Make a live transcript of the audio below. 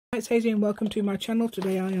Hi, it's Hazy and welcome to my channel.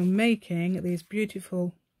 Today I am making these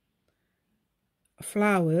beautiful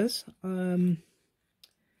flowers, MS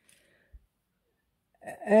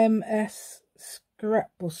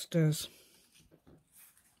Scrapbusters.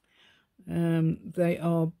 They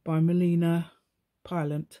are by Melina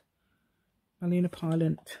Pilot. With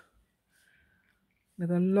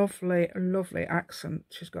a lovely accent.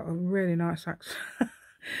 She's got a really nice accent.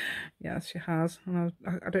 Yes, she has. And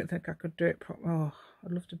I don't think I could do it properly. Oh,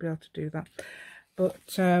 I'd love to be able to do that.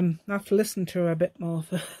 But I have to listen to her a bit more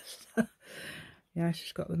first. Yeah,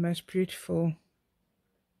 she's got the most beautiful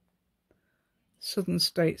Southern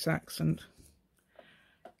States accent.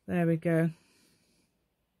 There we go.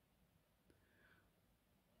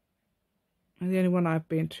 And the only one I've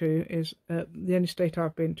been to is, the only state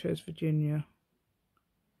I've been to is Virginia.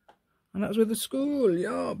 And that was with the school,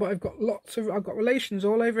 yeah, but I've got relations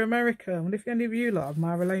all over America. I wonder if any of you lot have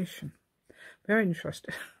my relation. Very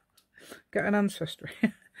interested. Get an ancestry.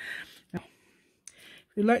 Now,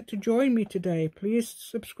 if you'd like to join me today, please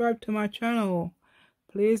subscribe to my channel.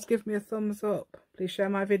 Please give me a thumbs up. Please share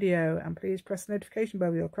my video. And please press the notification bell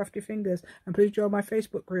with your crafty fingers. And please join my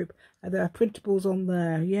Facebook group. There are printables on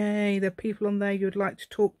there. Yay, there are people on there you'd like to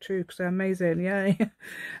talk to because they're amazing. Yay.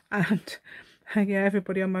 And yeah,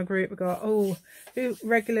 everybody on my group we got, who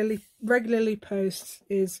regularly posts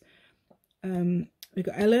is we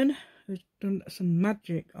got Ellen, who's done some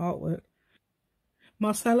magic artwork.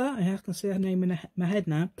 Marcella, I can see her name in my head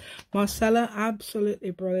now. Marcella,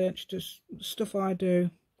 absolutely brilliant. She does stuff I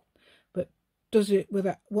do, but does it with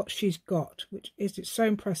what she's got, which is it's so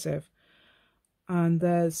impressive. And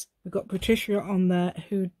we've got Patricia on there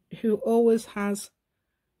who always has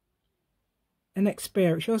an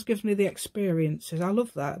experience. She always gives me the experiences. I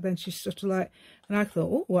love that. Then she's sort of like, and I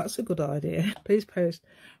thought, oh, that's a good idea. Please post.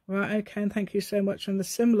 Right, okay, and thank you so much. And the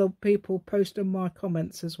similar people post on my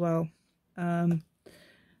comments as well.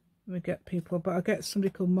 We get people, but I get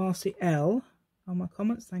somebody called Marcy L on my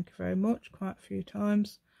comments. Thank you very much, quite a few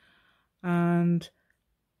times. And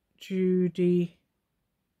Judy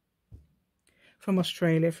from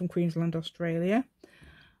Australia, from Queensland, Australia.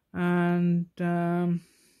 And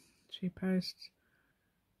she posts.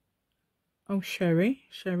 Oh, Sherry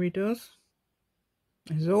does.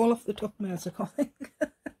 It's all off the top of my head, so I can't think.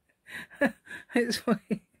 It's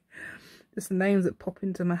funny. Just the names that pop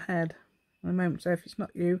into my head at the moment. So if it's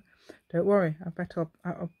not you, don't worry.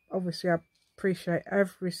 Obviously I appreciate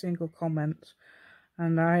every single comment,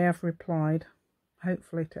 and I have replied,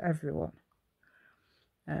 hopefully, to everyone.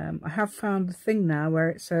 I have found the thing now where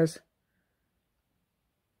it says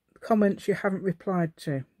comments you haven't replied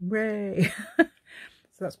to. Yay! So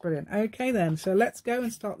that's brilliant. Okay then, so let's go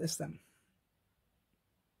and start this then.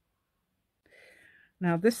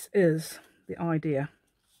 Now this is the idea,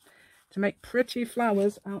 to make pretty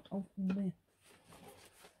flowers out of this.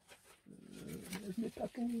 There's my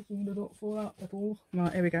petals, and they don't fall out petals.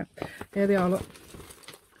 Right, here we go. Here they are, look.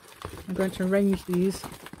 I'm going to arrange these.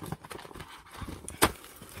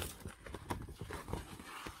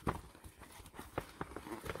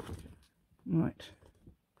 Right.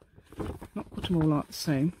 Not put them all like the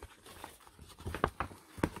same.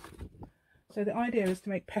 So the idea is to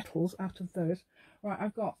make petals out of those. Right,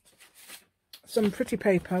 I've got some pretty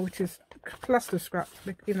paper, which is plaster scrap,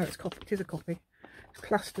 even though it is a copy. It's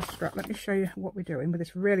plaster scrap. Let me show you what we're doing with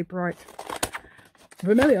this really bright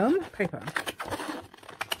vermilion paper.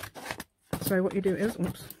 So what you do is,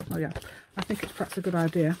 oops, oh yeah, I think it's perhaps a good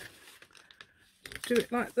idea. Do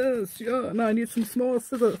it like this. Yeah, no, I need some small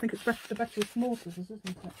scissors. I think it's better with small scissors, isn't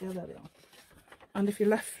it? Yeah, there they are. And if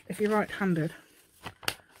you're right-handed,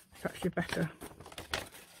 it's actually better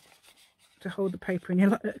to hold the paper in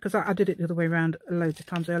your, because I did it the other way around loads of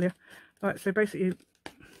times earlier. Right, so basically you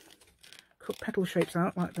cut petal shapes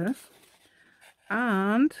out like this,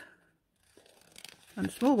 and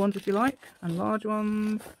small ones if you like, and large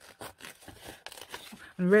ones,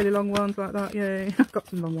 and really long ones like that. Yay! I've got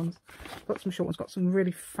some long ones, got some short ones, got some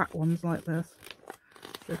really fat ones like this.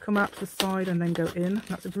 So come out to the side and then go in.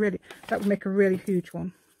 That would make a really huge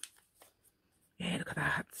one. Yeah, look at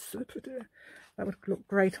that, so pretty. That would look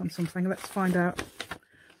great on something. Let's find out.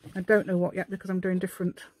 I don't know what yet because I'm doing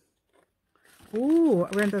different. Ooh,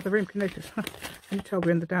 we're in the other room. Can you notice? Can you tell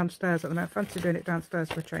we're in the downstairs at the moment? I fancy doing it downstairs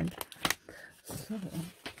for a change. So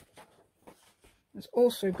it's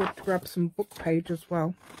also good to grab some book page as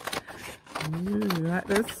well. Ooh, like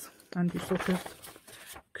this, and you sort of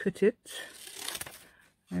cut it.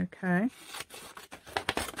 Okay.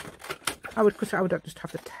 I would cut it. I would just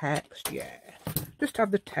have the text. Yeah, just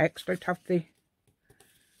have the text. Don't have the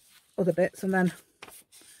other bits, and then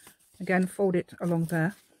again fold it along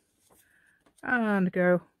there and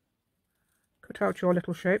go cut out your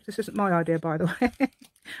little shapes. This isn't my idea, by the way.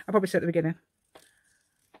 I probably said at the beginning.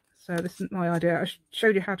 So this isn't my idea. I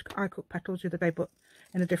showed you how I cut petals the other day, but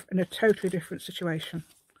in a totally different situation.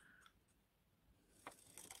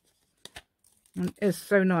 And it is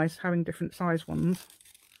so nice having different size ones.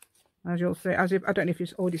 As you'll see, I don't know if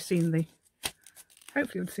you've already seen the...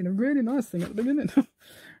 Hopefully you've seen a really nice thing at the beginning.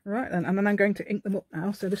 Right then, and then I'm going to ink them up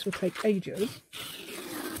now, so this will take ages.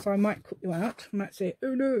 So I might cut you out. I might say,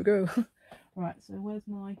 oh no, go. Right, so where's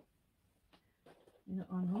my... You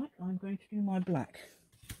know, I'm going to do my black.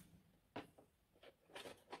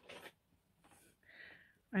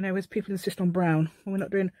 I know as people insist on brown, we're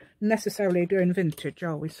not necessarily doing vintage,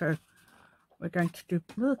 are we? So we're going to do,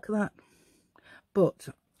 look at that. But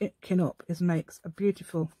inking up makes a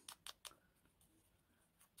beautiful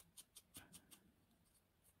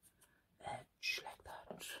edge like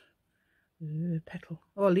that. Ooh, petal.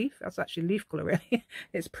 Oh, leaf. That's actually leaf colour, really.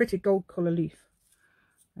 It's pretty gold colour leaf.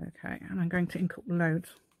 Okay, and I'm going to ink up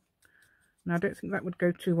loads. Now I don't think that would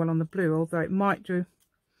go too well on the blue, although it might do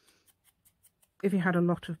if you had a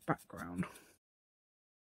lot of background.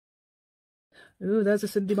 Ooh, there's a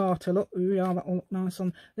Cindy Martyr. Look, ooh, yeah, that will look nice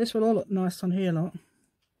on. This will all look nice on here, look.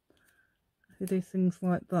 You do things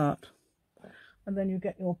like that, and then you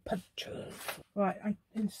get your pictures. Right, I'm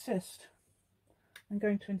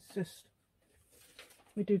going to insist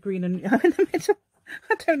we do green and yellow in the middle.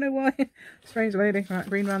 I don't know why. Strange lady. Right,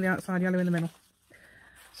 green around the outside, yellow in the middle.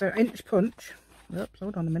 So inch punch. Oops,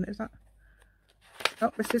 hold on a minute. Is that?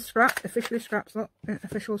 Oh, this is scrap. Officially scraps. Look,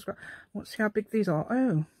 official scrap. Let's see how big these are.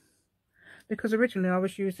 Oh, because originally I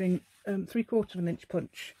was using 3/4 of an inch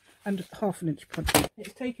punch and half an inch punch.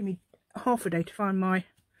 It's taken me half a day to find my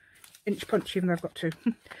inch punch, even though I've got two.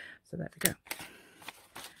 So there we go.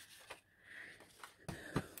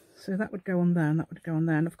 So that would go on there, and that would go on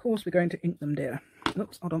there. And of course we're going to ink them, dear.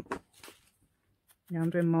 Oops, hold on. Yeah, I'm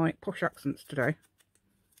doing my posh accents today.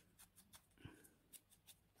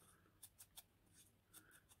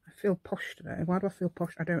 I feel posh today. Why do I feel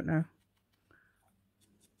posh? I don't know.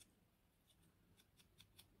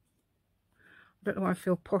 I don't know why I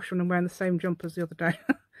feel posh when I'm wearing the same jumper as the other day.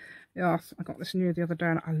 Yes, I got this new the other day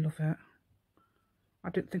and I love it. I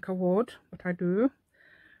didn't think I would, but I do.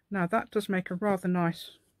 Now that does make a rather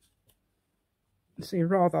nice... See,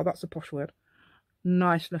 rather, that's a posh word.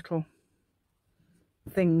 Nice little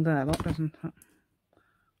thing there, look, doesn't it?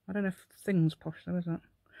 I don't know if thing's posh though, is it?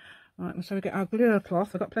 Right, so we get our glue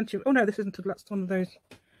cloth. I've got plenty of... Oh no, this isn't a... That's one of those...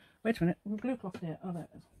 Wait a minute, glue cloth here. Oh, there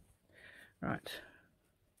it is. Right.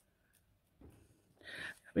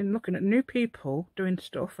 I've been looking at new people doing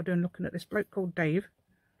stuff. I'm looking at this bloke called Dave.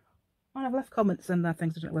 I've left comments and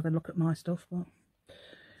things. I don't know whether they look at my stuff, but...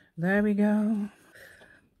 There we go.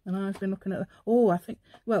 And I've been looking at... Oh, I think...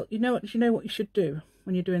 Well, you know what you should do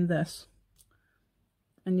when you're doing this?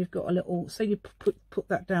 And you've got a little... Say you put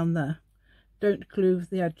that down there. Don't glue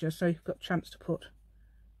the edges, so you've got a chance to put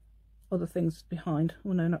other things behind.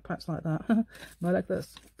 Oh, no, not perhaps like that. No, like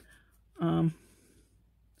this. I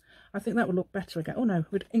think that would look better again. Oh, no,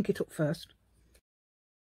 we'd ink it up first.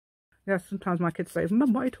 Yeah, sometimes my kids say,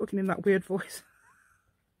 Mum, why are you talking in that weird voice?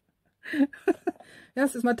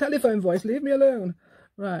 Yes, it's my telephone voice. Leave me alone.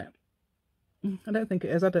 Right. I don't think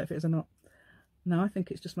it is. I don't know if it is or not. No, I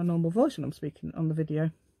think it's just my normal voice when I'm speaking on the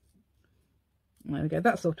video. There we go.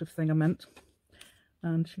 That sort of thing I meant.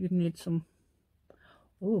 And you need some...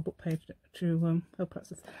 Oh, book page to help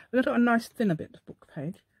us. We've got a nice thinner bit of book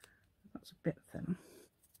page. That's a bit thin.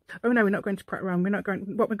 Oh no, we're not going to prep around. We're not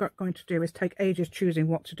going... What we're going to do is take ages choosing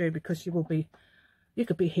what to do, because you will be... You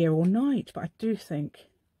could be here all night, but I do think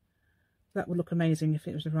that would look amazing if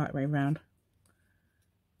it was the right way around.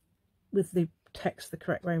 With the text the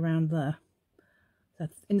correct way around there. So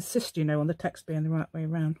insist, you know, on the text being the right way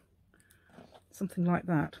around. Something like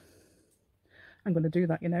that. I'm going to do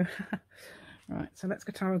that, you know. Right, so let's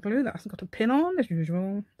get our glue. That hasn't got a pin on, as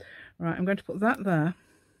usual. Right, I'm going to put that there.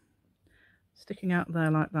 Sticking out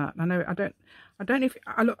there like that. I know, I don't know if...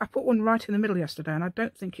 I put one right in the middle yesterday, and I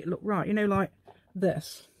don't think it looked right. You know, like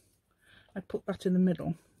this. I put that in the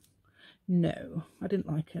middle. No, I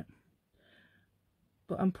didn't like it.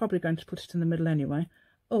 But I'm probably going to put it in the middle anyway.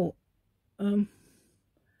 Oh, I'm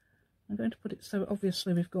going to put it so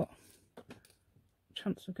obviously we've got a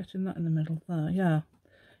chance of getting that in the middle there. Yeah.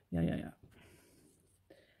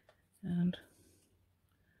 And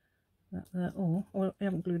that there. Oh, I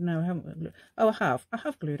haven't glued. No, I haven't glued. Oh, I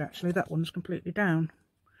have glued actually. That one's completely down.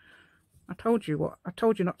 I told you what. I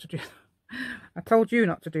told you not to do. I told you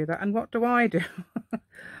not to do that. And what do? I do,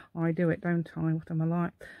 don't I? What am I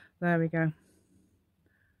like? There we go.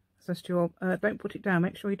 So don't put it down.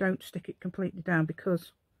 Make sure you don't stick it completely down,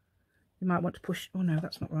 because You might want to push, oh no,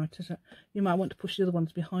 that's not right, is it? You might want to push the other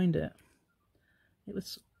ones behind it.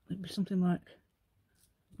 It'd be something like,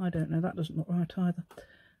 I don't know, that doesn't look right either.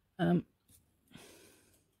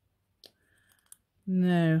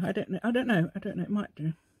 No, I don't know, it might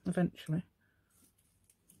do, eventually.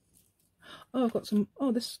 Oh, I've got some,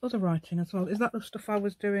 oh, this other writing as well. Is that the stuff I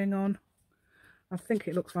was doing on, I think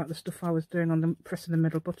it looks like the stuff I was doing on the pressing the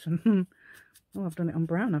middle button. Oh, I've done it on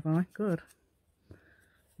brown, have I? Good.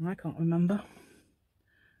 I can't remember.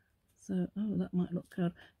 So, oh, that might look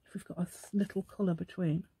good. If we've got a little colour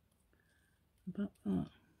between. About that.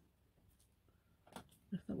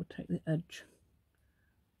 If that would take the edge.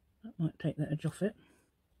 That might take the edge off it.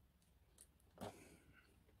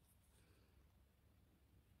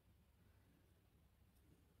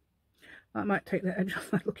 That might take the edge off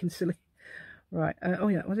that, looking silly. Right, oh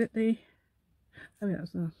yeah, was it the... Oh yeah,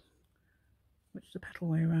 that's the... Which is the petal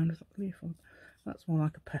way around, is that the leaf one? That's more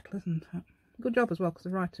like a petal, isn't it? Good job as well, because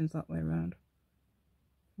the writing's that way around.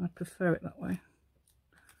 I prefer it that way.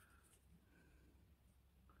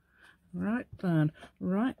 Right then,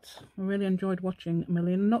 right. I really enjoyed watching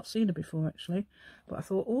Millie. Not seen her before actually, but I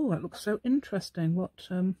thought, oh, that looks so interesting. What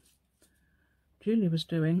Julie was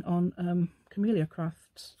doing on Camellia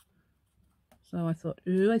Crafts. So I thought,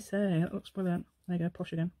 ooh, I say, that looks brilliant. There you go,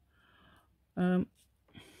 posh again. Having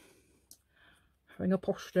a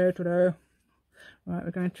posh day today. Right,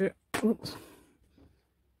 we're going to, oops.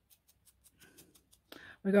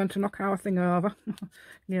 We're going to knock our thing over.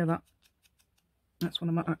 Yeah, that. That's one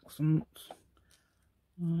of my accents.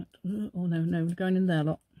 Right. Oh no, we're going in there,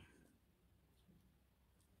 look.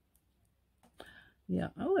 Yeah.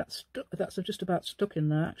 Oh, that's stuck. That's just about stuck in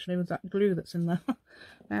there actually with that glue that's in there.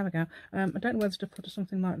 There we go. I don't know whether to put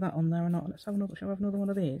something like that on there or not. Let's have another. Shall I have another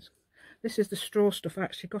one of these? This is the straw stuff. I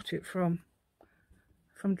actually got it from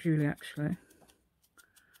Julie actually.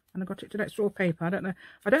 And I got it to that straw paper. I don't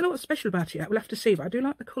know what's special about it yet. We'll have to see, but I do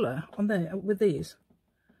like the colour on there with these.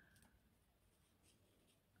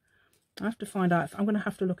 I have to find out. I'm going to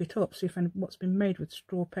have to look it up, see if what's been made with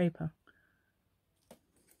straw paper.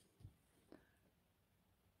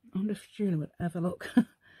 I wonder if Julie would ever look.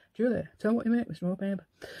 Julie, tell me what you make with straw paper.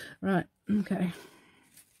 Right, okay.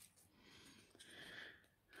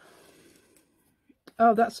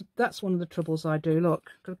 Oh, that's one of the troubles I do.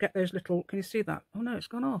 Look, to get those little. Can you see that? Oh no, it's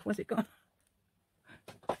gone off. Where's it gone?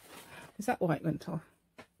 Is that why it went off?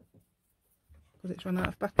 Because it's run out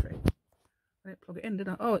of battery. I didn't plug it in, did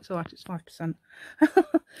I? Oh, it's alright. It's 5%.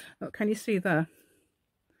 Look, can you see there?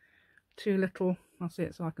 Two little. I'll see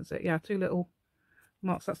it so I can see it. Yeah, two little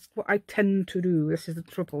marks. That's what I tend to do. This is the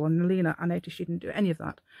trouble. And Lena, I noticed she didn't do any of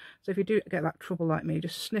that. So if you do get that trouble like me,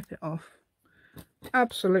 just snip it off.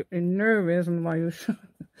 Absolutely no reason why you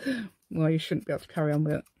shouldn't be able to carry on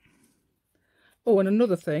with it. Oh, and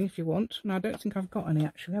another thing, if you want. No, I don't think I've got any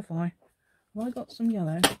actually, have I? Have I got some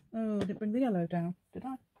yellow? Oh, I didn't bring the yellow down, did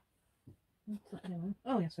I? What's that yellow?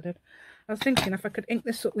 Oh yes, I did. I was thinking if I could ink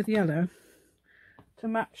this up with yellow to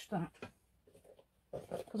match that,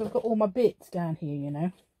 because I've got all my bits down here, you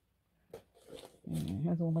know.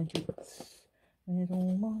 There's all my bits. There's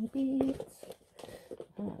all my bits.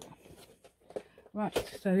 Oh. Right,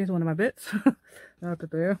 so here's one of my bits. So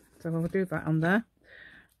we'll do that on there.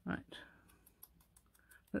 Right.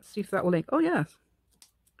 Let's see if that will ink. Oh yes.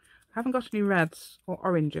 I haven't got any reds or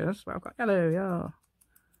oranges, but I've got yellow, yeah.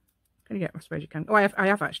 Can you get, I suppose you can. Oh, I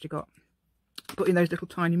have actually got, but in those little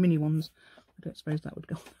tiny mini ones. I don't suppose that would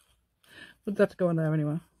go. Would that go on there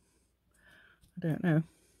anyway? I don't know.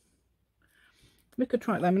 We could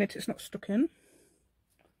try it there a minute, it's not stuck in.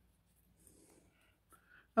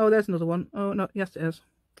 Oh, there's another one. Oh, no, yes it is.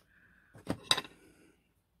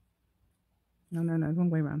 No, wrong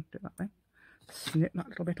way around. Do it that way. Snip that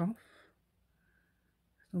little bit off.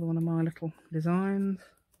 Another one of my little designs.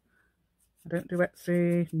 I don't do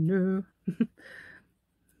Etsy, no.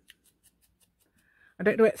 I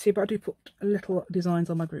don't do Etsy, but I do put little designs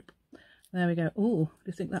on my group. There we go. Oh, do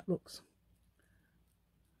you think that looks...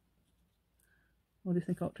 Or do you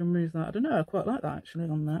think I ought to remove that? I don't know, I quite like that actually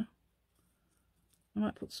on there. I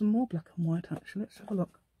might put some more black and white actually. Let's have a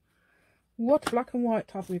look. What black and white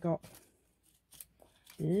have we got?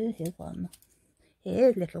 Oh, here's one.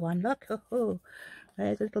 Here's a little one, look. Oh,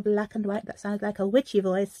 there's a little black and white. That sounds like a witchy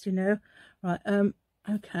voice, you know. Right,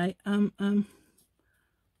 okay,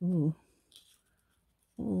 ooh.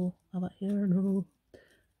 Oh, how about here? No.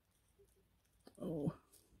 Oh.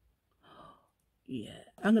 Yeah,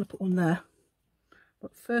 I'm going to put one there.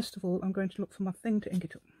 But first of all, I'm going to look for my thing to ink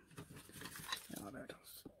it up. Oh, there it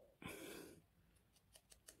is.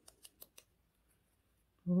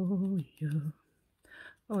 Oh, yeah.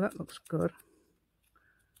 Oh, that looks good.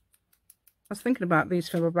 was thinking about these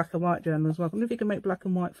for a black and white journal as well. I wonder if you can make black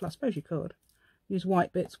and white flowers. I suppose you could. Use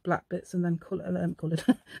white bits, black bits, and then coloured.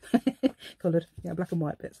 Coloured. Yeah, black and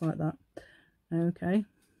white bits like that. Okay.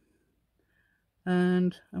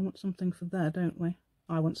 And I want something for there, don't we?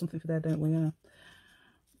 I want something for there, don't we? Yeah.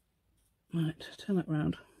 Right, turn that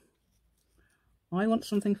round. I want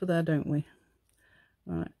something for there, don't we?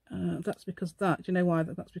 Right, that's because that, do you know why?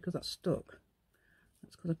 That's because that's stuck.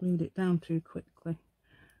 That's because I glued it down too quickly.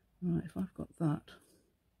 Right, if I've got that.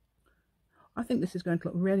 I think this is going to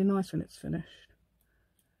look really nice when it's finished.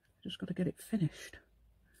 Just got to get it finished.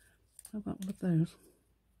 How about one of those?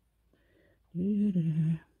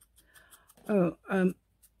 Oh,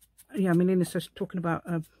 yeah, I mean, Nina's just talking about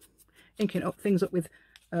inking up things up with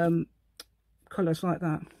colours like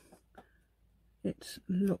that. It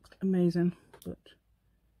looked amazing, but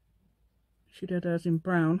she did hers in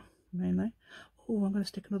brown mainly. Oh, I'm going to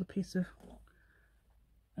stick another piece of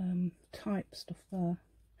type stuff there.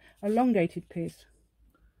 Elongated piece.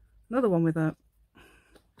 Another one with a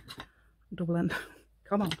double end.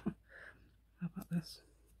 Come on. How about this?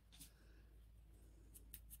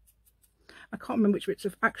 I can't remember which bits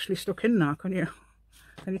have actually stuck in now. Can you?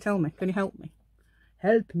 Can you tell me? Can you help me?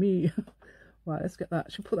 Help me. Right, let's get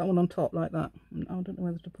that. Should put that one on top like that. And I don't know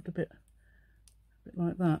whether to put a bit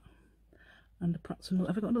like that. And perhaps another.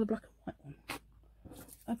 Have I got another black and white one?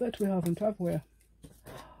 I bet we haven't, have we?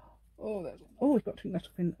 Oh, there's one. Oh, we've got to that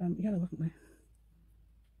up in yellow, haven't we?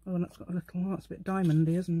 Oh, and that's got a little. Oh, it's a bit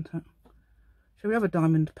diamondy, isn't it? Shall we have a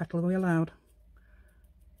diamond petal? Are we allowed?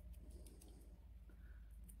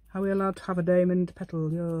 Are we allowed to have a diamond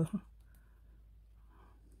petal? Yeah.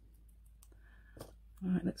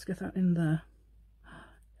 Right, let's get that in there.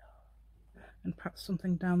 And perhaps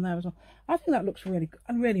something down there as well. I think that looks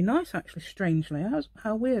really nice, actually, strangely.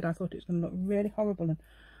 How weird. I thought it was going to look really horrible and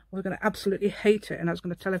I was going to absolutely hate it, and I was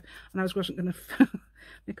going to tell him, and I wasn't going to,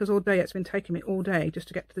 because all day, it's been taking me all day just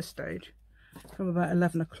to get to this stage, from about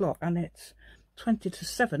 11 o'clock, and it's 20 to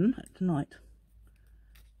 7 at night.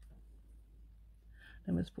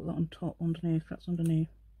 Then let's put that on top, underneath, that's underneath,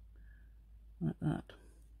 like that.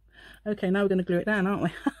 Okay, now we're going to glue it down, aren't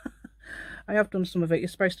we? I have done some of it. You're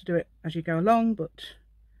supposed to do it as you go along, but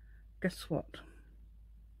guess what?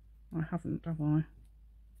 I haven't, have I?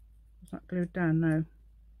 Is that glued down? No.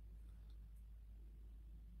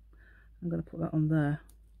 I'm going to put that on there,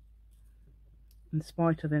 in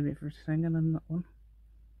spite of everything, and then that one.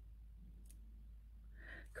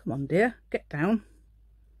 Come on, dear, get down.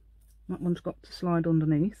 That one's got to slide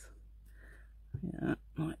underneath. Yeah,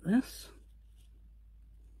 like this.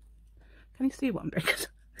 Can you see what I'm doing?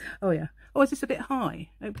 Oh yeah. Oh, is this a bit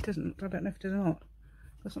high? I hope it isn't. I don't know if it is or not.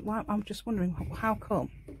 Well, I'm just wondering how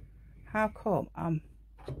come I'm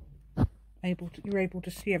you're able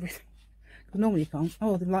to see everything. Because normally you can't.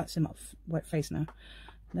 Oh, the light's in my wet face now.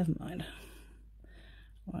 Never mind.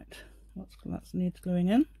 Right, that needs gluing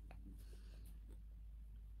in.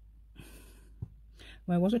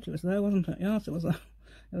 Where was it? It was there, wasn't it? Yes, it was there.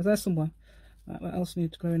 It was there somewhere. Right, what else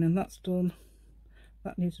needs gluing in? That's done.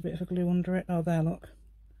 That needs a bit of a glue under it. Oh, there, look.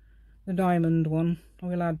 The diamond one. Are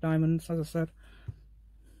we allowed diamonds, as I said?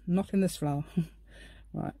 Not in this flower.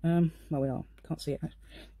 Right, well, we are. Can't see it.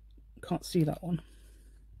 Can't see that one.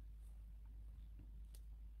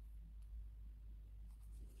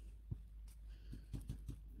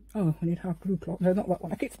 Oh, we need to have glue cloth. No, not that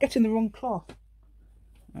one. I keep getting the wrong cloth.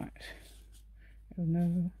 Right. Oh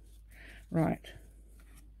no. Right.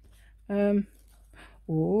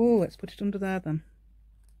 Oh, let's put it under there then.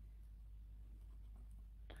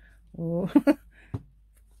 Oh.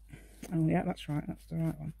 Oh yeah, that's right. That's the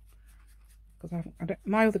right one. Because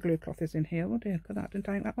my other glue cloth is in here. Oh dear, look at that. Didn't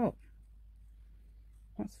I hang that up?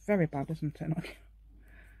 That's very bad, isn't it?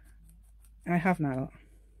 I have now.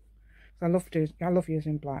 I love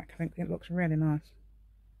using black. I think it looks really nice.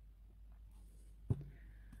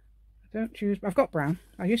 I've got brown.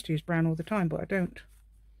 I used to use brown all the time, but I don't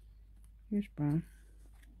use brown.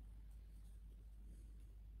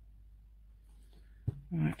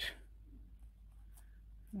 Right.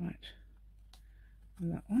 Right.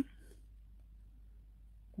 And that one.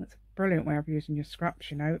 That's a brilliant way of using your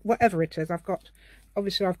scraps, you know. Whatever it is,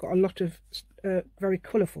 obviously I've got a lot of very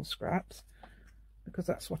colourful scraps, because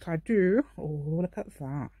that's what I do. Oh, look at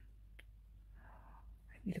that. I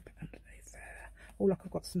need a bit underneath there. Oh, look,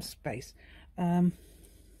 I've got some space. I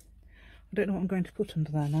don't know what I'm going to put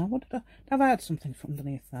under there now. Have I had something from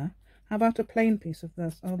underneath there? How about a plain piece of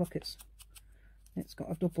this? Oh, look, it's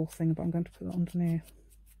got a double thing, but I'm going to put it underneath.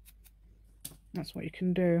 That's what you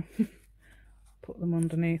can do. Put them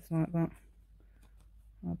underneath like that.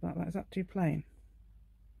 How about that? Is that too plain?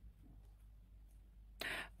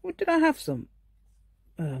 Or did I have some?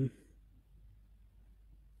 How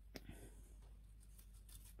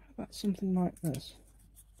about something like this?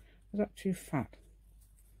 Is that too fat?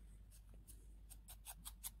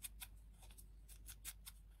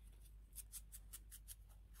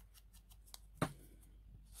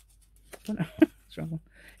 Oh, no.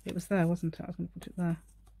 It was there, wasn't it? I was going to put it there.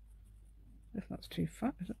 If that's too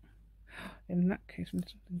fat, is it? In that case, we need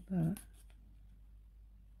something there.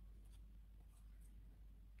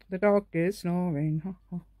 The dog is snoring. Ha,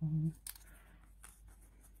 ha, ha.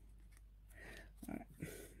 Right. You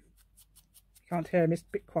can't hear him, it's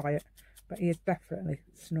a bit quiet, but he is definitely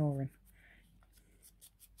snoring.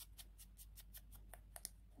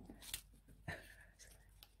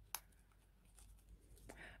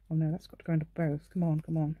 Oh no, that's got to go into both. Come on,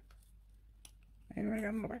 come on.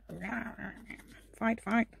 Fight,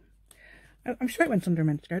 fight. Oh, I'm sure it went under a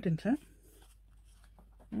minute ago, didn't it?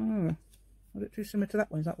 Oh, was it too similar to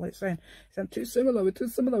that one? Is that what it's saying? It sounds too similar. We're too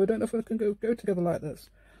similar. We don't know if we can go together like this.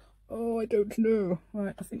 Oh, I don't know.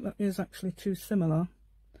 Right, I think that is actually too similar.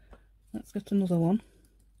 Let's get another one.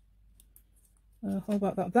 How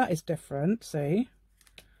about that? That is different. See?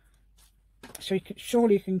 So you can,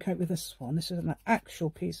 surely you can cope with this one. This is an actual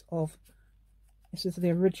piece of. This is the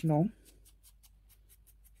original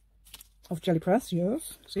of jelly press.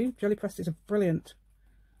 Yes. See, jelly press is a brilliant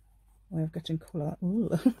way of getting colour. Ooh.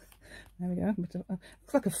 There we go.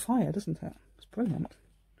 Looks like a fire, doesn't it? It's brilliant.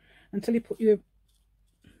 Until you put the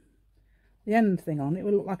end thing on, it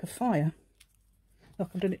will look like a fire.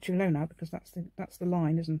 Look, I've done it too low now because that's the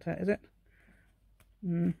line, isn't it? Is it?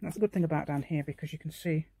 That's a good thing about down here because you can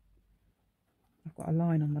see I've got a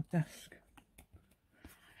line on my desk.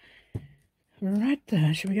 Right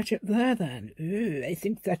there, shall we get it there then? Ooh, I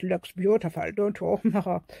think that looks beautiful, don't you? I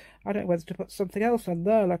don't know whether to put something else on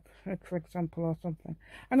there, like for example, or something.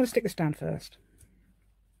 I'm going to stick this down first.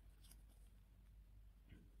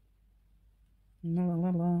 La la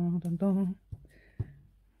la dun, dun.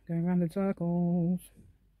 Going round in circles.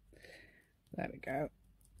 There we go.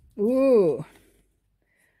 Ooh.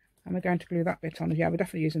 And we're going to glue that bit on. Yeah, we're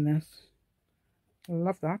definitely using this. I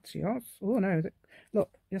love that. Yes. Oh no.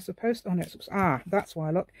 Look, you're supposed to. Oh no, that's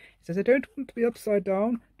why. Look, it says I don't want to be upside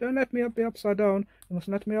down. Don't let me be upside down. You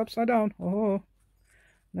mustn't let me upside down. Oh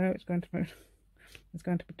no, it's going to be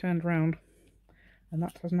turned round, and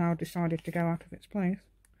that has now decided to go out of its place.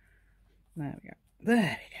 There we go.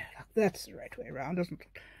 There we go. Look, that's the right way around, isn't it?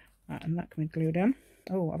 Right, and that can be glued in.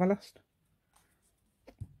 Oh, have I lost?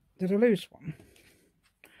 Did I lose one?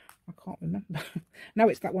 I can't remember. No,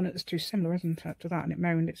 it's that one that's too similar, isn't it, to that? And it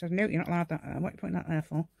moaned. It says, no, you're not allowed that there. What are you putting that there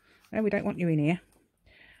for? No, we don't want you in here.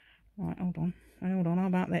 Right, hold on. Hold on. How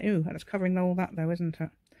about that? Ooh, that's covering all that, though, isn't it?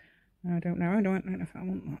 I don't know. I don't know if I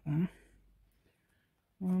want that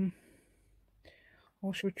there.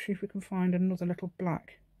 Or should we see if we can find another little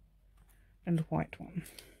black and white one?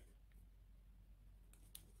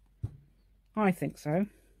 I think so.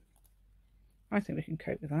 I think we can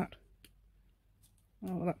cope with that.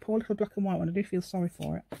 Oh, that poor little black and white one. I do feel sorry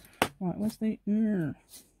for it. Right, where's the... No.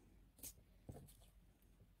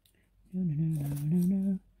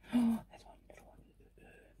 Oh, there's one little one.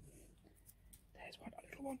 There's one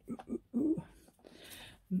little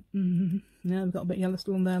one. Yeah, we've got a bit of yellow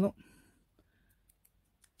still on there, look.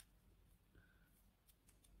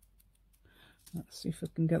 Let's see if we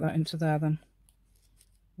can get that into there then.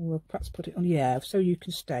 We'll perhaps put it on, yeah, so you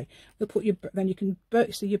can stay. We'll put your, then you can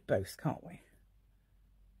see you both, can't we?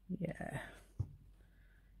 Yeah.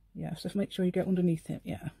 Yeah, so make sure you get underneath it,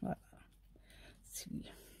 yeah, like that. Let's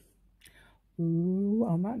see. Ooh,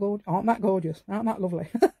 aren't that gorgeous? Aren't that gorgeous? Aren't that lovely?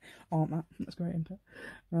 Aren't that? That's great, isn't it?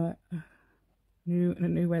 Right. A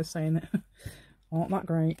new way of saying it. Aren't that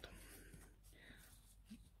great?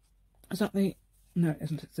 Is that the... No, it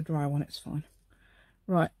isn't. It's the dry one. It's fine.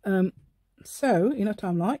 Right. So, you know what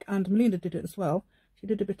I'm like, and Melinda did it as well. She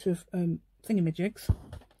did a bit of thingamajigs.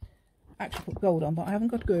 Actually put gold on, but I haven't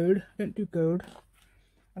got gold. I don't do gold.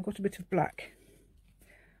 I've got a bit of black.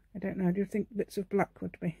 I don't know. Do you think bits of black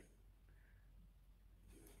would be?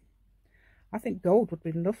 I think gold would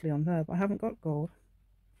be lovely on there, but I haven't got gold.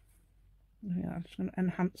 Yeah, I'm just going to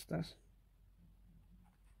enhance this.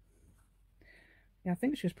 Yeah, I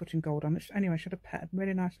think she was putting gold on it. Anyway, she had a pen,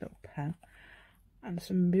 really nice little pen. And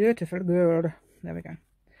some beautiful gold. There we go.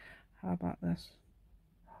 How about this?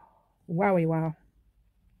 Wowie wow.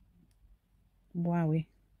 Wowie.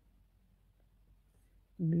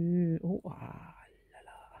 Ooh, oh, ah, la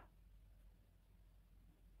la.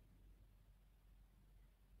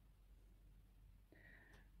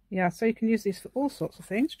 Yeah, so you can use these for all sorts of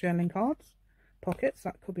things. Journaling cards, pockets.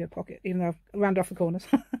 That could be a pocket, even though I've rounded off the corners.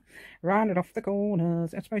 Rounded off the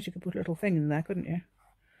corners. I suppose you could put a little thing in there, couldn't you?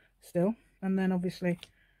 Still. And then obviously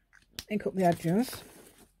ink up the edges.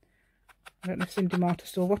 I don't know if Cindy Marta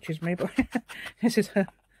still watches me, but this is her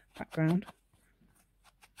background.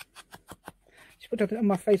 She put it on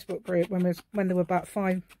my Facebook group when there were about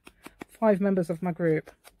five members of my group.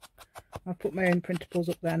 I've put my own printables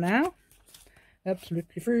up there now.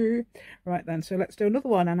 Absolutely free. Right then, so let's do another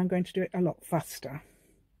one, and I'm going to do it a lot faster.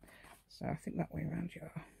 So I think that way around, yeah.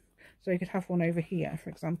 So you could have one over here, for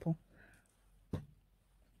example.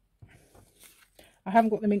 I haven't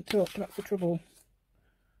got them inked up, that's the trouble.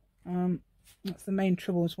 That's the main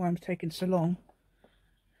trouble, is why I'm taking so long.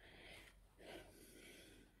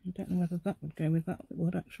 I don't know whether that would go with that. It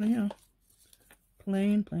would actually, yeah.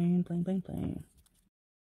 Plain, plain, plain, plain, plain.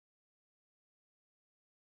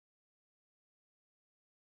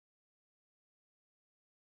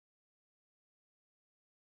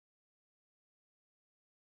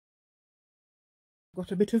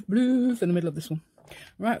 Got a bit of blue in the middle of this one.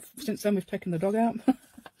 Right, since then we've taken the dog out.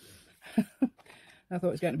 I thought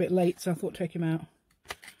it was getting a bit late, so I thought take him out.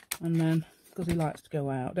 And then, because he likes to go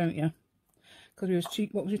out, don't you? Because he was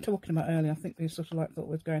cheap. What was he talking about earlier? I think he sort of like thought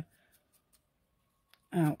we was going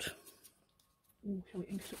out. Ooh, shall we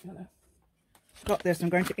ink it up yellow? Got this, I'm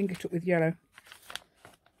going to ink it up with yellow.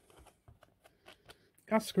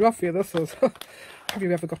 How scruffy this is. Have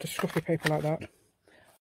you ever got a scruffy paper like that?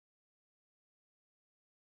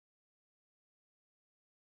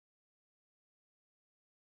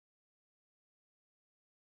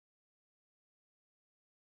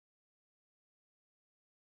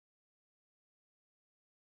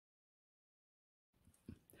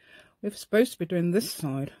 We're supposed to be doing this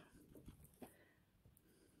side.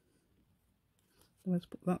 Let's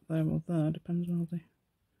put that there or there, depends on the...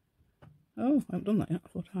 Oh, I haven't done that yet. I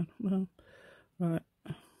thought I had. No. Right.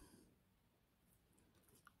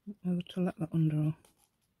 Whether to let that under or...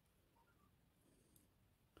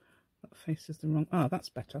 That faces the wrong... Ah, that's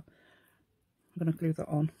better. I'm going to glue that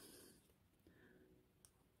on.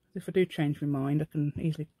 If I do change my mind, I can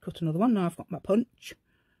easily cut another one. Now I've got my punch.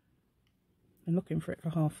 Been looking for it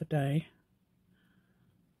for half a day.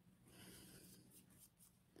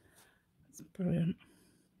 It's brilliant.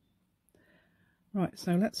 Right,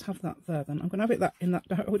 so let's have that there then. I'm going to have it that in that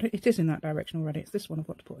direction. It is in that direction already. It's this one I've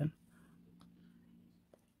got to put in.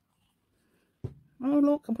 Oh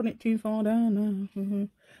look, I'm putting it too far down now.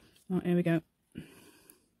 Right, here we go.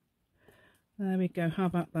 There we go. How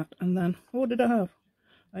about that? And then, what did I have?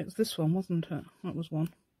 It's this one, wasn't it? That was one.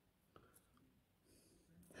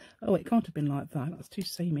 Oh, it can't have been like that. That's too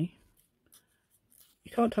samey.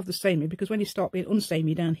 You can't have the samey, because when you start being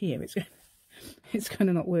unsamey down here, it's going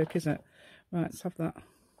to not work, is it? Right, let's have that.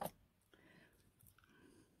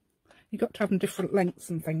 You've got to have them different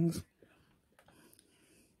lengths and things.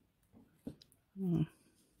 Oh.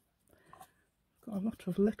 Got a lot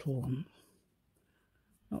of little ones.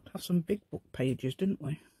 Got to have some big book pages, didn't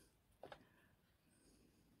we?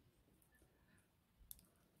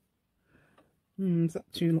 Is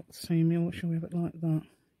that too look samey, or shall we have it like that?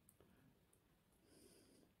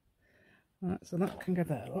 Right, so that can go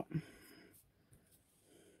there, look.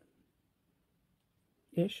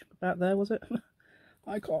 Ish, about there, was it?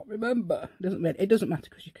 I can't remember. It doesn't matter,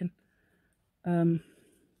 because you can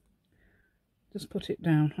just put it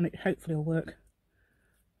down and it hopefully will work.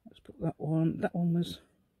 Let's put that one. That one was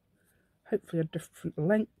hopefully a different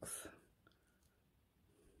length.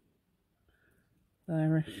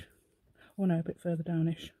 There-ish. Oh no, a bit further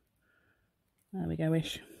down-ish. There we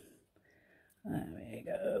go-ish. There we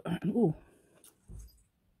go. Ooh.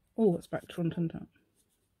 Oh, it's back to front and down.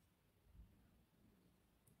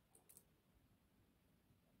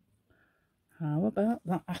 How about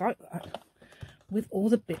that? I like that. With all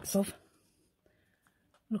the bits of...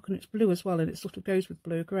 Look, and it's blue as well, and it sort of goes with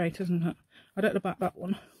blue. Great, isn't it? I don't know about that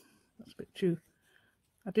one. That's a bit too...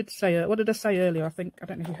 I did say... what did I say earlier? I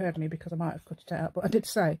don't know if you heard me, because I might have cut it out, but I did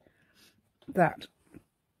say that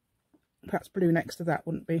perhaps blue next to that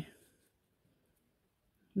wouldn't be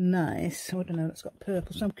nice. I don't know, it's got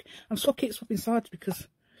purple. So I'm keep swapping sides because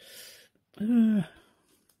look,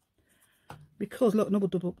 another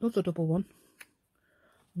double one.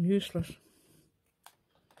 I'm useless.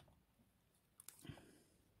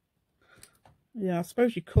 Yeah, I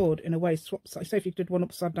suppose you could in a way swap sides. Say if you did one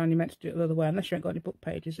upside down, you meant to do it the other way. Unless you ain't got any book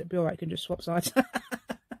pages, it'd be alright, you can just swap sides.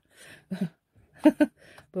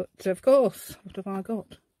 But of course, what have I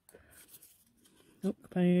got? Book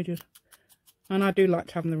pages. And I do like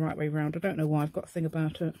to have them the right way round. I don't know why, I've got a thing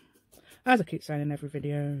about it. As I keep saying in every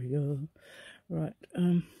video, yeah. Right,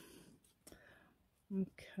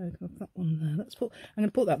 Okay, got that one there. Let's put. I'm going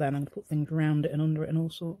to put that there, and I'm going to put things around it and under it and all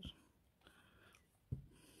sorts.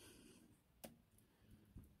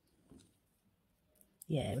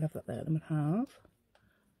 Yeah, we'll have that there. Then we'll have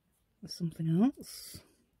something else.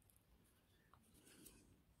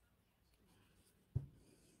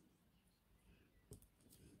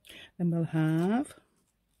 Then we'll have.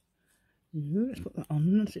 Ooh, let's put that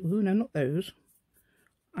on. Let's see. Ooh, no, not those.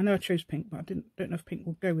 I know I chose pink, but I don't know if pink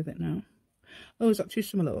will go with it now. Oh, is that too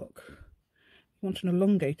similar? Look. You want an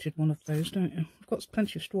elongated one of those, don't you? I've got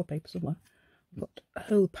plenty of straw paper somewhere. I've got a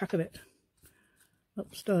whole pack of it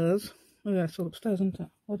upstairs. Oh yeah, it's all upstairs, isn't it?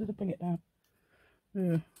 Why did I bring it down?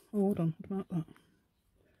 Yeah. Oh, hold on. What about that?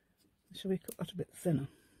 Shall we cut that a bit thinner?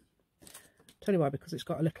 Tell you why, because it's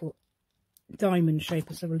got a little diamond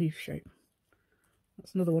shape as a leaf shape.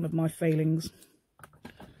 That's another one of my failings.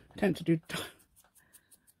 I tend to do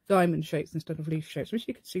diamond shapes instead of leaf shapes. I wish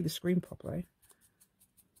you could see the screen properly.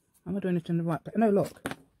 Am I doing it in the right place? No, look.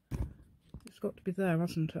 It's got to be there,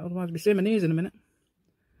 hasn't it? Otherwise I'll be seeing my knees in a minute.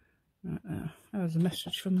 Right there. There's a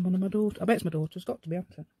message from one of my daughters. I bet it's my daughter. It's got to be,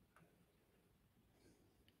 hasn't it?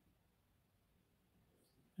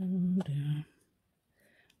 Oh dear.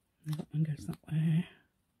 That one goes that way.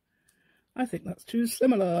 I think that's too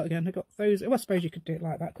similar. Again, I got those. Well, I suppose you could do it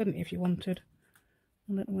like that, couldn't you, if you wanted?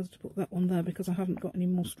 I don't know whether to put that one there because I haven't got any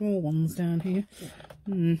more straw ones down here.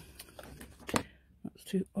 That's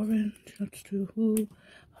too orange. That's too blue.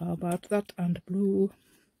 How about that and blue?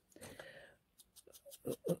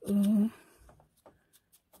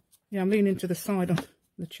 Yeah, I'm leaning to the side on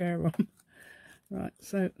the chair arm. Right,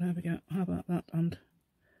 so there we go. How about that and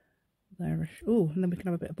there-ish. Oh, and then we can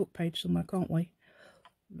have a bit of book page somewhere, can't we?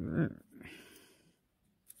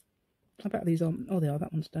 I bet these are. Oh, they are.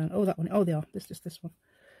 That one's down. Oh, that one. Oh, they are. This one.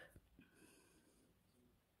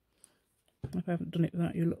 If I haven't done it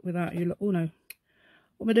without you look. Without you look. Oh no.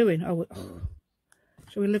 What am I doing? Oh,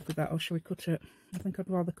 shall we live with that or shall we cut it? I think I'd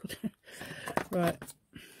rather cut it. Right.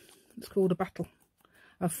 It's called a battle.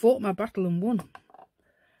 I fought my battle and won.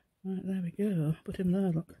 Right, there we go. Put him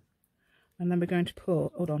there. Look. And then we're going to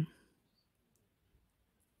put. Hold on.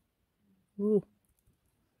 Ooh.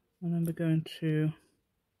 And then we're going to.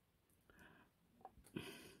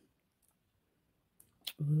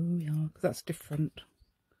 Oh yeah, because that's different.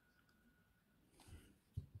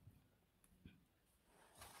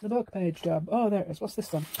 The book page job. Oh, there it is. What's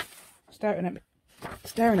this one? Staring at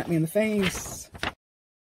me in the face.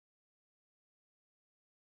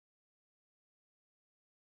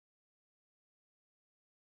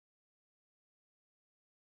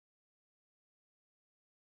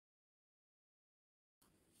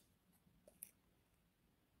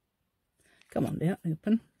 Come on, dear,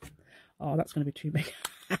 open. Oh, that's going to be too big.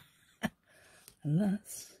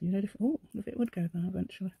 Unless, you know, oh, if it would go there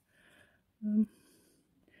eventually.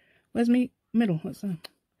 Where's me middle? What's that?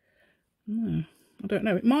 No, I don't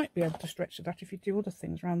know. It might be able to stretch to that if you do other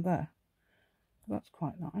things around there. That's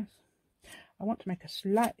quite nice. I want to make a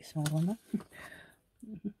slightly smaller one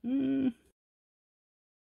there.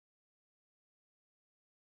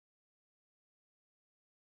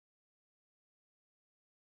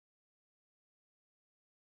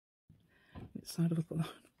 Which side have I put that?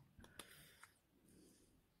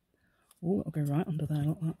 Oh, it'll go right under there,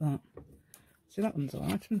 look like that. See, that one's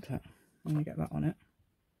alright, isn't it? When you get that on it.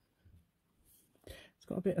 It's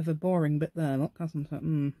got a bit of a boring bit there, look, hasn't it? I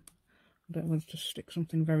don't know whether to stick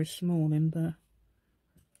something very small in there.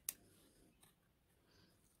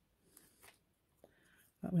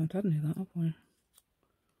 That we haven't had any of that, have we? I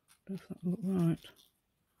don't know if that will look right.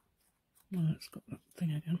 No, it's got that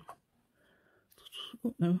thing again.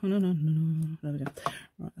 Oh, no. There we go.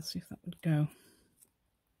 Right, let's see if that would go.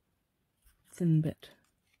 Thin bit.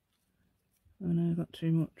 Oh no, is that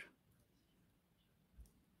too much?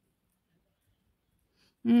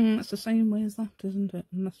 That's the same way as that, isn't it?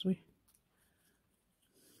 Unless we...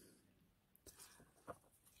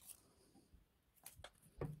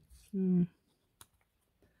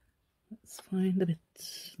 Let's find a bit.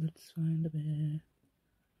 Let's find a bit.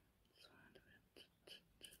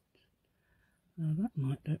 Now that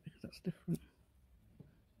might do it because that's different.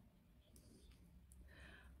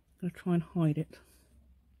 I'm going to try and hide it.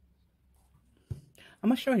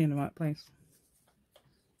 Am I showing you in the right place?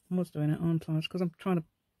 I was doing it, aren't I? Because I'm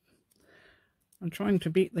trying to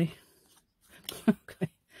beat the... Okay.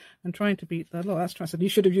 I'm trying to beat the... Look, that's trying to say, you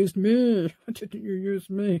should have used me. Why didn't you use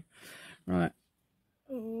me? Right.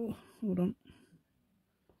 Oh, hold on.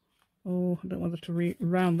 Oh, I don't want to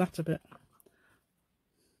round that a bit.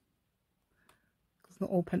 Because not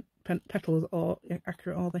all petals are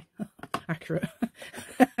accurate, are they? Accurate.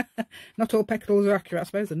 Not all petals are accurate. I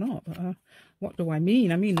suppose they're not. But, what do I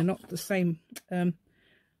mean? I mean they're not the same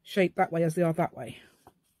shape that way as they are that way.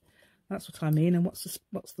 That's what I mean. And what's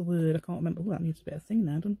the word? I can't remember. Oh, that needs a bit of thing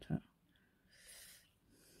now, doesn't it?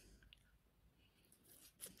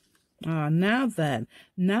 Ah, now then.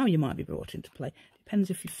 Now you might be brought into play.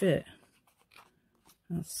 Depends if you fit.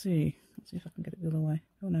 Let's see. Let's see if I can get it the other way.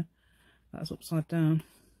 Oh no, that's upside down.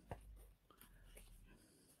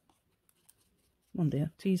 Come on,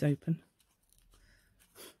 dear. T's open.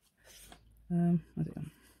 Where's it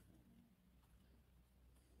gone?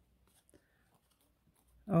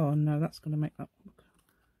 Oh no, that's going to make that look.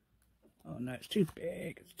 Oh no, it's too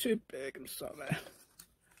big. It's too big. I'm sorry. I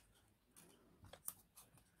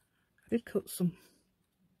did cut some.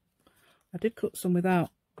 I did cut some without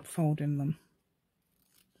folding them.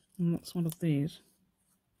 And that's one of these.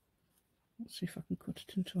 Let's see if I can cut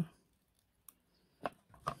it into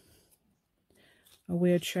a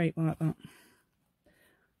weird shape like that.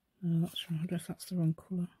 That's right. I don't know if that's the wrong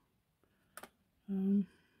colour.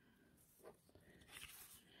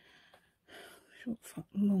 Short, fat,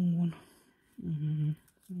 long one.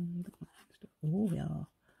 Oh yeah.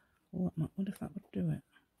 Oh, I wonder if that would do it.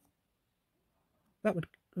 That would.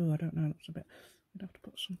 Oh, I don't know. That's a bit. We'd have to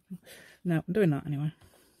put something. No, I'm doing that anyway.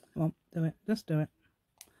 Come on, do it. Just do it.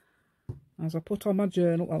 As I put on my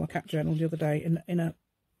journal, well, my cat journal the other day in a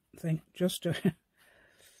thing. Just do it.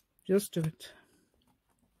 Just do it.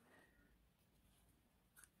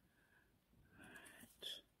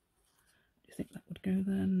 Do you think that would go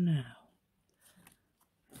there now?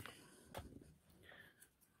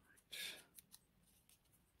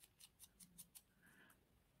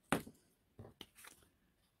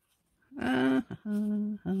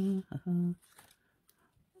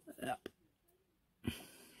 Yep.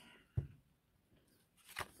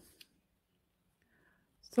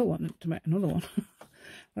 Still wanting to make another one.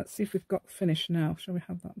 Let's see if we've got finished now. Shall we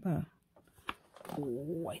have that there?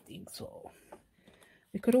 Oh, I think so.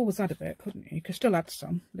 You could always add a bit, couldn't you? You could still add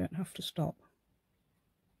some. You don't have to stop.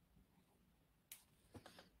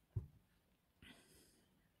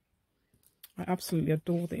 I absolutely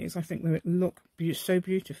adore these. I think they look so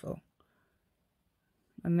beautiful.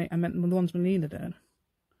 And I meant the ones Melina did.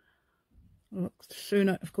 Look,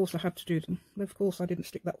 sooner, of course, I had to do them. Of course, I didn't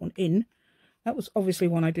stick that one in. That was obviously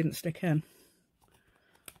one I didn't stick in.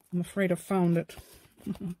 I'm afraid I've found it.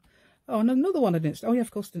 Oh, and another one I didn't stick. Oh, yeah,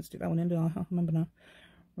 of course I didn't stick that one in, did I? I remember now.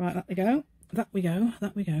 Right, that we go. That we go.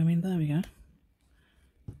 That we go. I mean, there we go.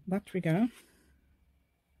 That we go.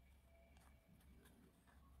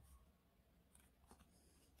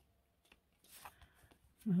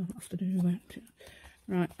 I'll have to do that.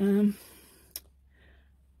 Right,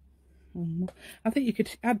 I think you could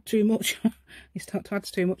add too much. You start to add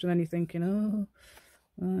too much and then you're thinking, oh,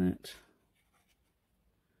 right.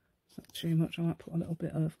 Is that too much? I might put a little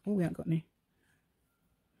bit of, oh, we haven't got any.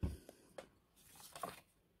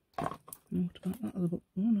 What about that other book?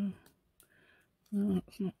 Oh, no. No,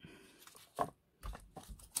 that's not.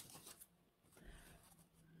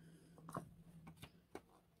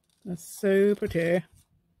 That's so pretty.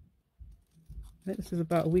 I think this is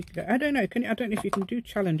about a week ago. I don't know. I don't know if you can do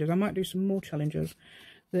challenges. I might do some more challenges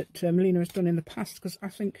that Melina has done in the past, because I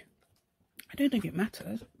don't think it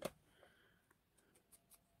matters.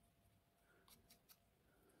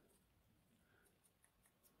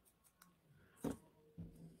 But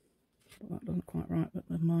that doesn't quite right, but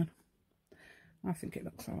never mind. I think it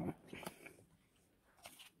looks alright.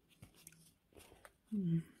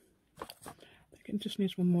 I think it just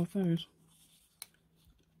needs one more of those.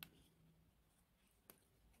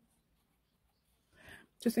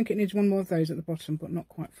 Just think it needs one more of those at the bottom, but not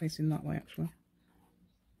quite facing that way, actually.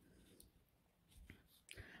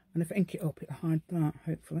 And if I ink it up, it'll hide that,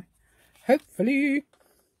 hopefully. Hopefully!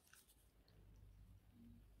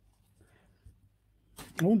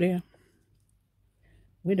 Oh dear.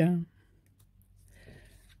 We're done.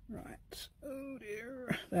 Right. Oh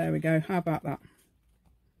dear. There we go. How about that?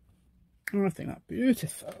 Oh, I think that's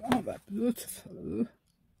beautiful. Aren't that beautiful?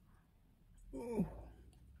 Oh.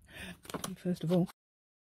 First of all,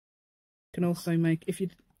 you can also make,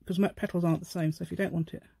 because petals aren't the same, so if you don't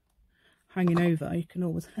want it hanging over, you can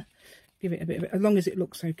always give it a bit of it, as long as it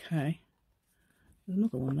looks okay. There's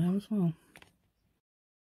another one there as well.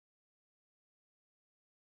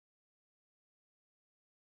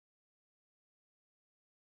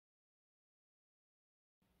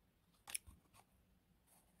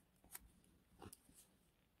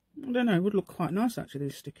 I don't know, it would look quite nice actually,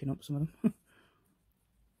 sticking up some of them.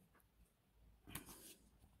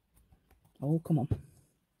 Oh, come on.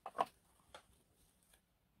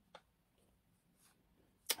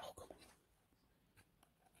 Oh, come on.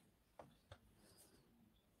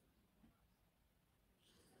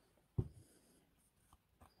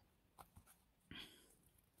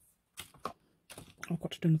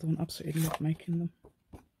 got to do another one. Absolutely love making them.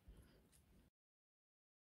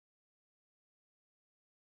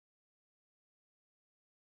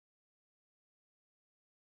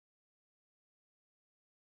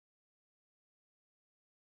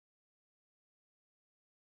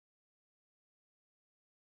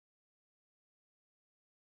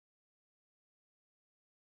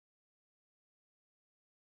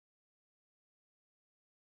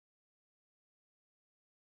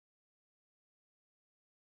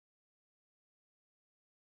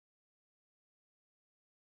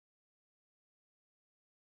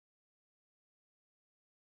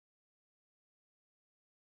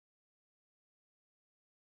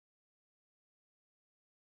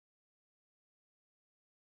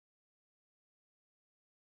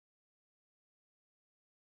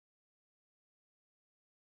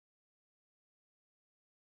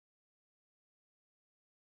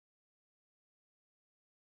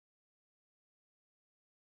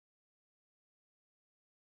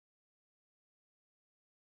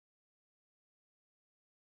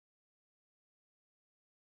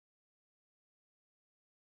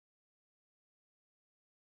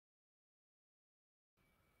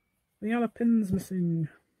 The yellow pin's missing.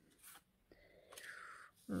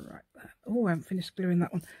 Right there. Oh, I haven't finished gluing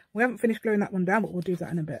that one. We haven't finished gluing that one down, but we'll do that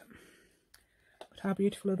in a bit. But how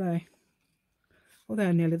beautiful are they? Oh,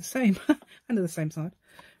 they're nearly the same. And they're the same side.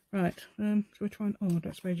 Right, shall we try and... Oh, I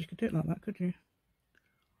don't suppose you could do it like that, could you?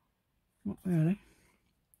 Not really.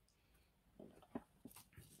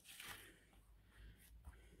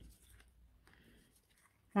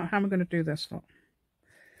 Right, how am I going to do this? Look.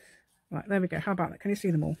 Right, there we go. How about that? Can you see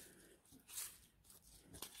them all?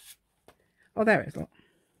 Oh, there it is, look.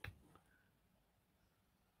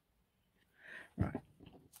 Right.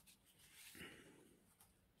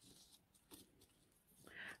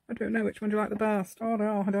 I don't know which one do you like the best. Oh,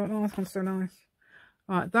 no, I don't know. This one's so nice.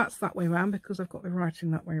 Right, that's that way around because I've got the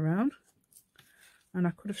writing that way around. And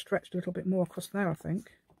I could have stretched a little bit more across there, I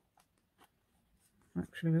think.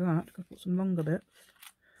 Actually, with that, I could put some longer bits.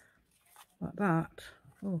 Like that.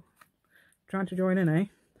 Oh, trying to join in, eh?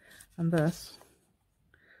 And this.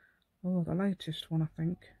 Oh, the latest one, I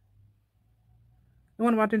think. The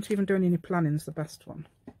one where I didn't even do any planning is the best one.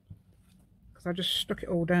 Because I just stuck it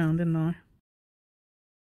all down, didn't I?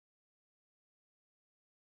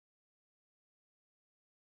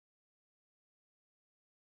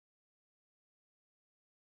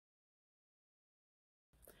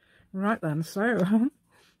 Right then, so,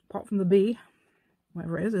 apart from the bee,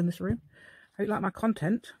 whatever it is in this room, I hope you like my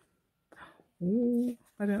content. Ooh,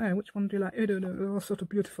 I don't know, which one do you like? I don't know, they're all sort of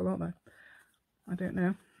beautiful, aren't they? I don't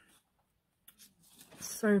know.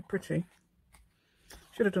 So pretty.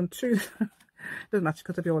 Should have done two. Doesn't matter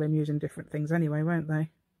because they'll be all in using different things anyway, won't they?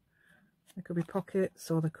 There could be pockets,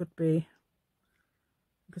 or there could be...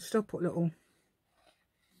 You could still put little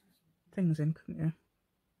things in, couldn't you?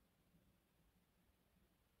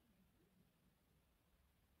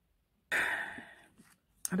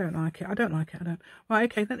 I don't like it. I don't like it. I don't. Right,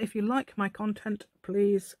 okay then. If you like my content,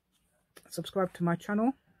 please subscribe to my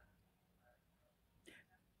channel.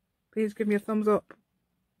 Please give me a thumbs up.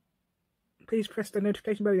 Please press the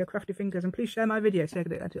notification bell with your crafty fingers, and please share my video so I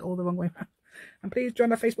get it all the wrong way around. And please join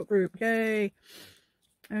my Facebook group. Yay!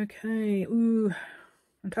 Okay. Ooh.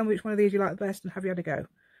 And tell me which one of these you like the best, and have you had a go?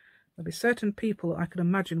 There'll be certain people that I could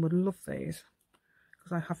imagine would love these,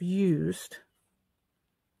 because I have used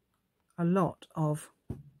a lot of...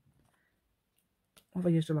 What have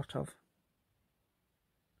I used a lot of?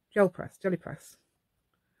 Jelly press.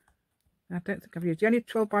 I don't think I've used... The only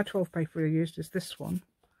 12 by 12 paper I used is this one.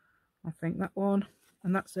 I think that one.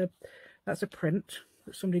 And that's a print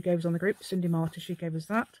that somebody gave us on the group. Cindy Marty, she gave us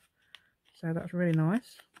that. So that's really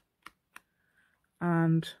nice.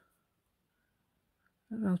 And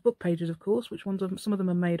those book pages, of course, which ones of some of them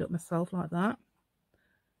are made up myself, like that.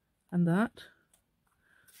 And that.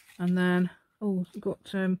 And then, oh, we've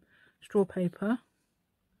got straw paper.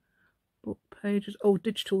 Book pages. Oh,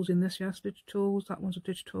 digitals in this, yes, digitals. That one's a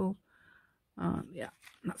digital. Yeah,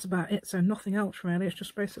 that's about it. So nothing else really. It's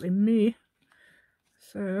just basically me.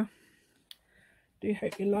 So, do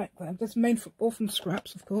hope you like that. That's made all from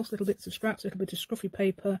scraps, of course. Little bits of scraps, little bit of scruffy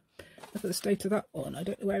paper. Look at the state of that one. I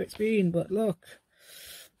don't know where it's been, but look.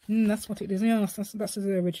 That's what it is. Yes, that's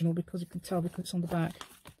the original, because you can tell because it's on the back.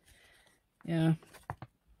 Yeah.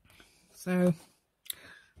 So,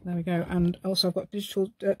 there we go. And also I've got digital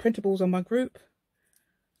printables on my group.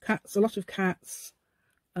 Cats, a lot of cats.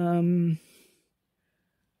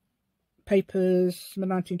 Papers, some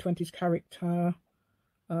 1920s character.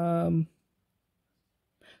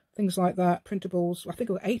 things like that, printables. I think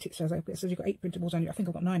I've got 8, it says. It says you've got 8 printables on you. I think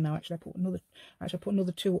I've got 9 now, actually. I put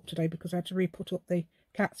another 2 up today because I had to re-put up the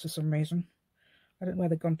cats for some reason. I don't know where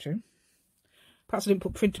they've gone to. Perhaps I didn't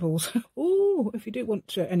put printables. Oh, if you do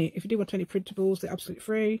want any printables, they're absolutely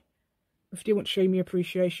free. If you do want to show me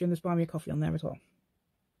appreciation, there's Buy Me a Coffee on there as well.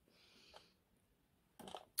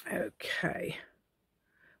 Okay.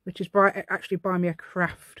 Which is actually Buy Me a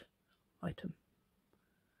Craft item.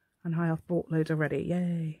 And I have bought loads already.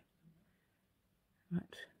 Yay.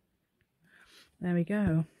 Right. There we go.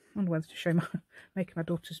 I wonder whether to show making my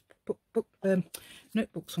daughter's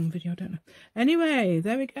notebooks on video. I don't know. Anyway,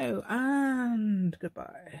 there we go. And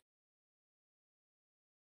goodbye.